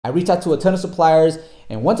I reached out to a ton of suppliers,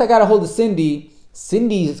 and once I got a hold of Cindy,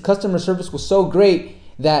 Cindy's customer service was so great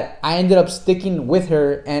that I ended up sticking with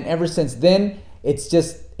her, and ever since then, it's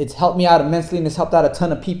helped me out immensely, and it's helped out a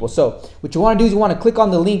ton of people. So what you want to do is you want to click on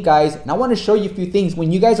the link, guys, and I want to show you a few things.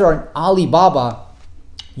 When you guys are on Alibaba,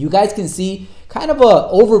 you guys can see kind of an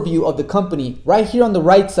overview of the company. Right here on the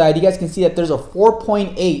right side, you guys can see that there's a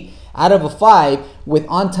 4.8 out of a 5 with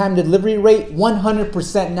on-time delivery rate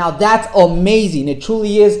 100%. Now that's amazing. It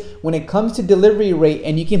truly is. When it comes to delivery rate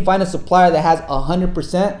and you can find a supplier that has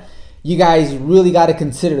 100%, you guys really got to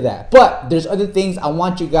consider that. But there's other things I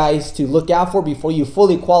want you guys to look out for before you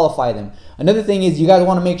fully qualify them. Another thing is you guys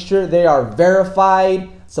want to make sure they are verified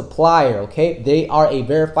supplier, okay? They are a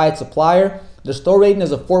verified supplier. The store rating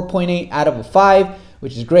is a 4.8 out of a 5,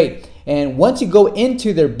 which is great. And once you go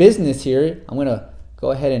into their business here, I'm going to go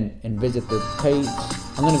ahead and visit the page.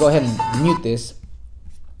 I'm going to go ahead and mute this.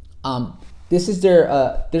 This is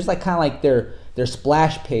their, there's like kind of like their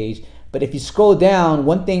splash page. But if you scroll down,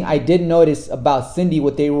 one thing I did notice about Cindy,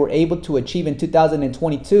 what they were able to achieve in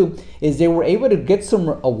 2022 is they were able to get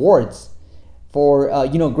some awards for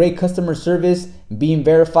great customer service, being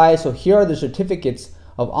verified. So here are the certificates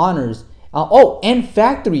of honors. And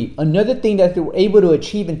factory. Another thing that they were able to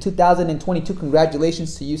achieve in 2022,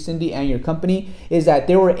 congratulations to you, Cindy, and your company, is that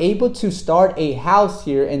they were able to start a house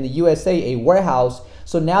here in the USA, a warehouse.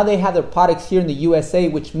 So now they have their products here in the USA,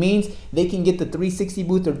 which means they can get the 360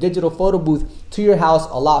 booth or digital photo booth to your house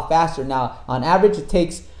a lot faster. Now, on average, it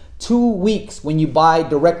takes 2 weeks when you buy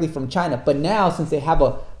directly from China. But now, since they have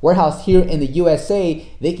a warehouse here in the USA,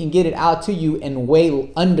 they can get it out to you in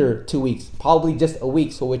way under 2 weeks, probably just a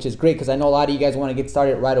week. So which is great, because I know a lot of you guys want to get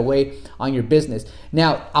started right away on your business.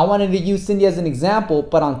 Now, I wanted to use Cindy as an example,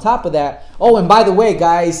 but on top of that, oh, and by the way,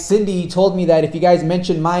 guys, Cindy told me that if you guys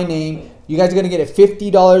mention my name, you guys are going to get a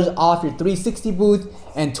 $50 off your 360 booth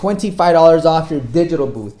and $25 off your digital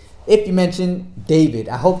booth if you mention David.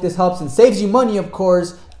 I hope this helps and saves you money, of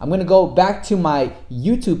course. I'm going to go back to my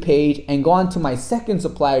YouTube page and go on to my second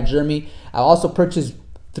supplier, Jeremy. I also purchased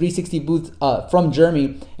 360 booths from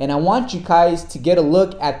Jeremy, and I want you guys to get a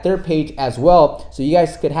look at their page as well, so you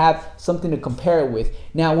guys could have something to compare it with.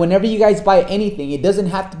 Now, whenever you guys buy anything, it doesn't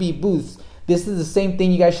have to be booths. This is the same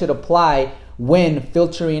thing you guys should apply when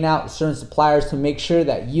filtering out certain suppliers to make sure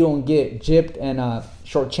that you don't get gypped and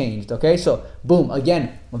shortchanged. Okay, so boom,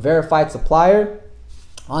 again, a verified supplier,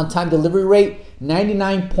 on-time delivery rate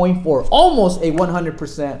 99.4, almost a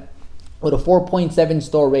 100%, with a 4.7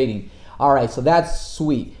 store rating. All right, so that's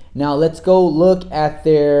sweet. Now let's go look at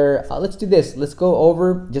their, let's do this. Let's go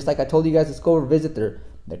over, just like I told you guys, let's go over visit their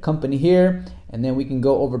company here, and then we can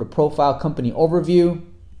go over to profile company overview,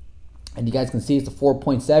 and you guys can see it's a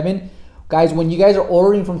 4.7. Guys, when you guys are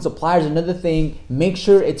ordering from suppliers, another thing, make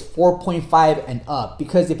sure it's 4.5 and up,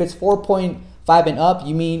 because if it's 4.5 and up,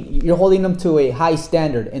 you mean you're holding them to a high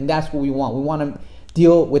standard, and that's what we want. We want to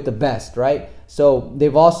deal with the best, right? So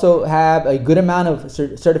they've also have a good amount of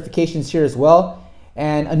certifications here as well.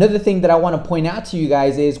 And another thing that I want to point out to you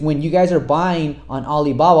guys is when you guys are buying on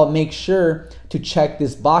Alibaba, make sure to check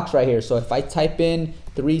this box right here. So if I type in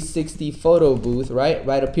 360 photo booth, right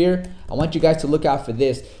up here, I want you guys to look out for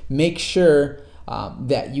this. Make sure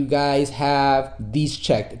that you guys have these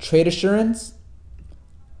checked: trade assurance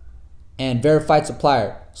and verified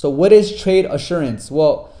supplier. So what is trade assurance?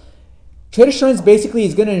 Well, trade assurance basically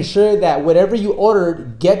is going to ensure that whatever you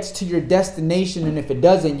ordered gets to your destination, and if it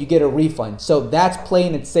doesn't, you get a refund. So that's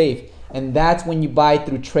playing it safe, and that's when you buy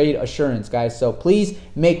through trade assurance, guys. So please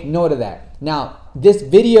make note of that. Now, this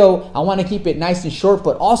video, I want to keep it nice and short,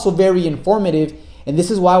 but also very informative, and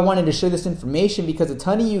this is why I wanted to share this information, because a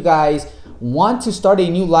ton of you guys want to start a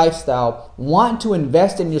new lifestyle, want to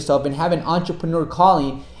invest in yourself and have an entrepreneur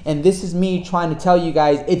calling, and this is me trying to tell you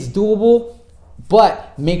guys it's doable,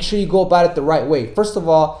 but make sure you go about it the right way. First of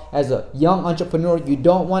all, as a young entrepreneur, you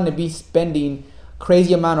don't want to be spending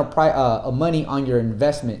crazy amount of money on your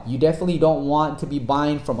investment. You definitely don't want to be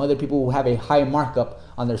buying from other people who have a high markup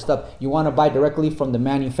on their stuff. You want to buy directly from the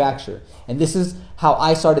manufacturer. And this is how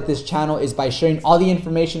I started this channel, is by sharing all the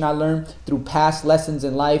information I learned through past lessons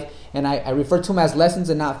in life. And I refer to them as lessons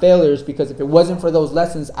and not failures, because if it wasn't for those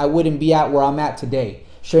lessons, I wouldn't be at where I'm at today.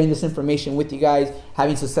 Sharing this information with you guys,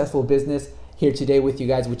 having successful business here today with you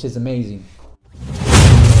guys, which is amazing.